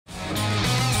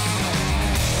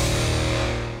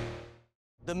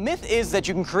The myth is that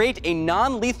you can create a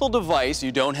non-lethal device,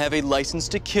 you don't have a license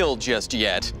to kill just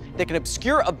yet, that can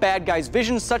obscure a bad guy's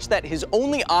vision such that his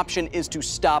only option is to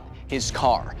stop his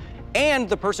car. And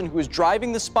the person who is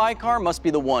driving the spy car must be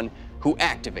the one who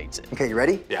activates it. Okay, you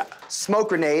ready? Yeah. Smoke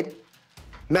grenade,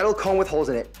 metal cone with holes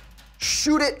in it.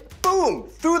 Shoot it, boom,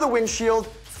 through the windshield,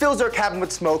 fills our cabin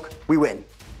with smoke, we win.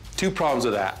 2 problems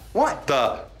with that. What?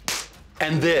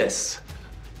 And this.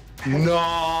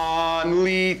 Non-lethal,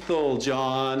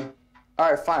 John.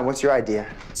 All right, fine, what's your idea?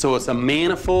 So it's a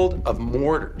manifold of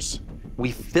mortars.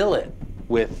 We fill it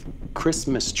with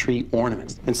Christmas tree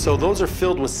ornaments. And so those are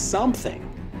filled with something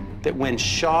that when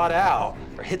shot out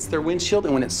or hits their windshield,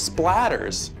 and when it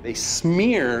splatters, they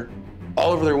smear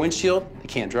all over their windshield, they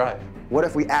can't drive. What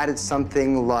if we added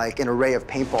something like an array of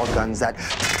paintball guns that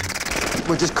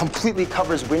just completely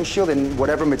covers windshield and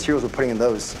whatever materials we're putting in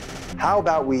those? How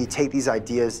about we take these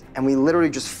ideas and we literally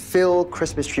just fill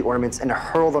Christmas tree ornaments and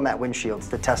hurl them at windshields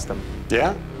to test them?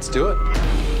 Yeah, let's do it.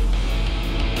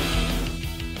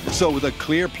 So with a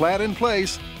clear plan in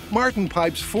place, Martin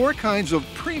pipes 4 kinds of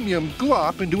premium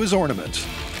glop into his ornaments.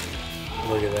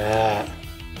 Look at that.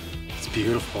 It's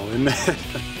beautiful, isn't it?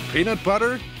 Peanut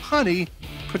butter, honey,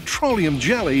 petroleum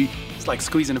jelly, It's like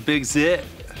squeezing a big zit.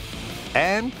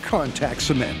 and contact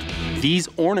cement. These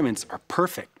ornaments are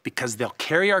perfect because they'll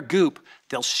carry our goop,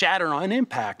 they'll shatter on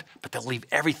impact, but they'll leave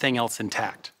everything else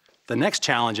intact. The next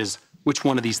challenge is which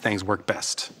one of these things work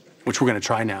best, which we're gonna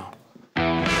try now.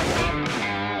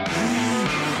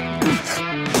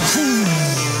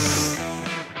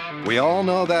 We all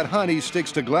know that honey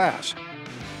sticks to glass,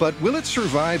 but will it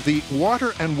survive the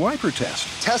water and wiper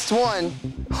test? Test 1,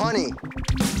 honey.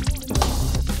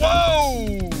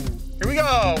 Whoa! Here we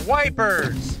go,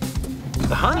 wipers.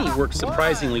 The honey worked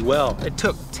surprisingly well. It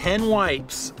took 10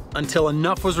 wipes until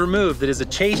enough was removed that as a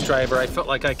chase driver, I felt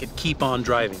like I could keep on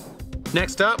driving.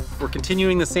 Next up, we're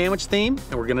continuing the sandwich theme,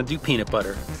 and we're gonna do peanut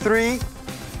butter. 3,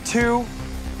 2,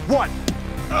 1.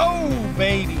 Oh,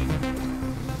 baby.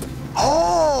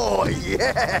 Oh,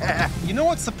 yeah! You know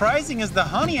what's surprising is the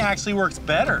honey actually works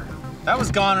better. That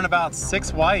was gone in about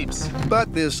 6 wipes.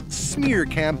 But this smear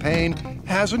campaign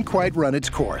hasn't quite run its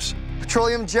course.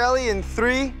 Petroleum jelly in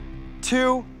 3,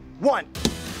 2, 1.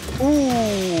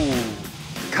 Ooh,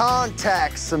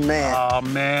 contact cement. Oh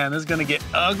man, this is gonna get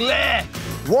ugly.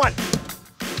 1.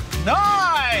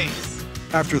 Nice!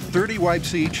 After 30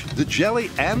 wipes each, the jelly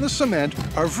and the cement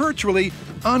are virtually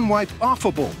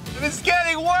unwipe-offable. It's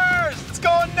getting worse. It's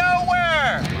going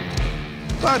nowhere.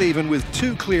 But even with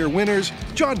 2 clear winners,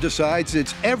 John decides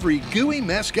it's every gooey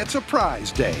mess gets a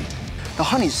prize day. The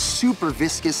honey's super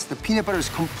viscous, the peanut butter is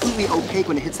completely opaque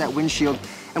when it hits that windshield,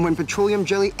 and when petroleum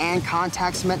jelly and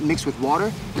contact cement mix with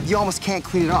water, you almost can't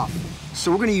clean it off.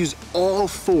 So we're gonna use all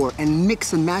 4 and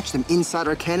mix and match them inside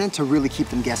our cannon to really keep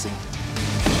them guessing.